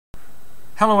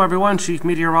Hello everyone, Chief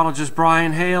Meteorologist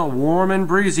Bryan Hale. Warm and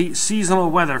breezy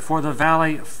seasonal weather for the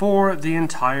valley for the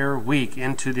entire week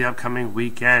into the upcoming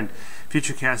weekend.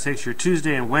 Futurecast takes your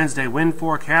Tuesday and Wednesday wind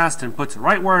forecast and puts it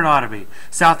right where it ought to be.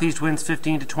 Southeast winds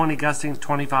 15 to 20, gusting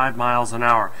 25 miles an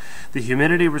hour. The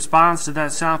humidity responds to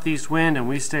that southeast wind, and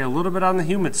we stay a little bit on the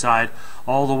humid side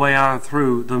all the way on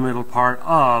through the middle part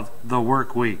of the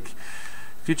work week.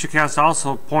 Futurecast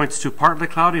also points to partly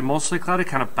cloudy, mostly cloudy,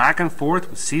 kind of back and forth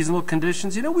with seasonal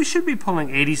conditions. You know, we should be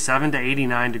pulling 87 to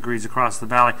 89 degrees across the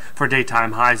valley for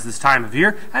daytime highs this time of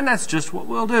year, and that's just what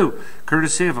we'll do,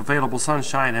 courtesy of available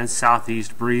sunshine and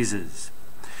southeast breezes.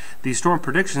 The Storm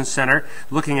Prediction Center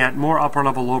looking at more upper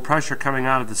level low pressure coming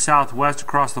out of the southwest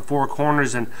across the Four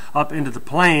Corners and up into the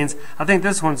plains. I think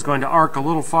this one's going to arc a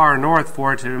little far north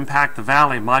for it to impact the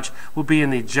valley much. We'll be in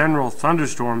the general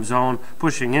thunderstorm zone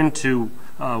pushing into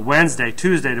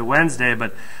Tuesday to Wednesday,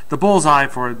 but the bullseye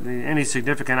for any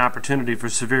significant opportunity for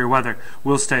severe weather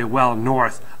will stay well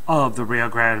north of the Rio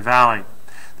Grande Valley.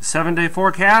 The 7-day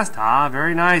forecast,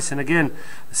 very nice, and again,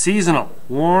 seasonal,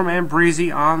 warm and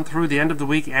breezy on through the end of the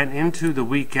week and into the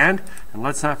weekend. And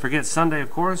let's not forget Sunday,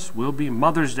 of course, will be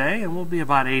Mother's Day, and will be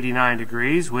about 89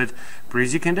 degrees with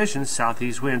breezy conditions,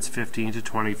 southeast winds 15 to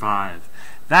 25.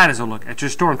 That is a look at your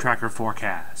Storm Tracker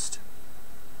forecast.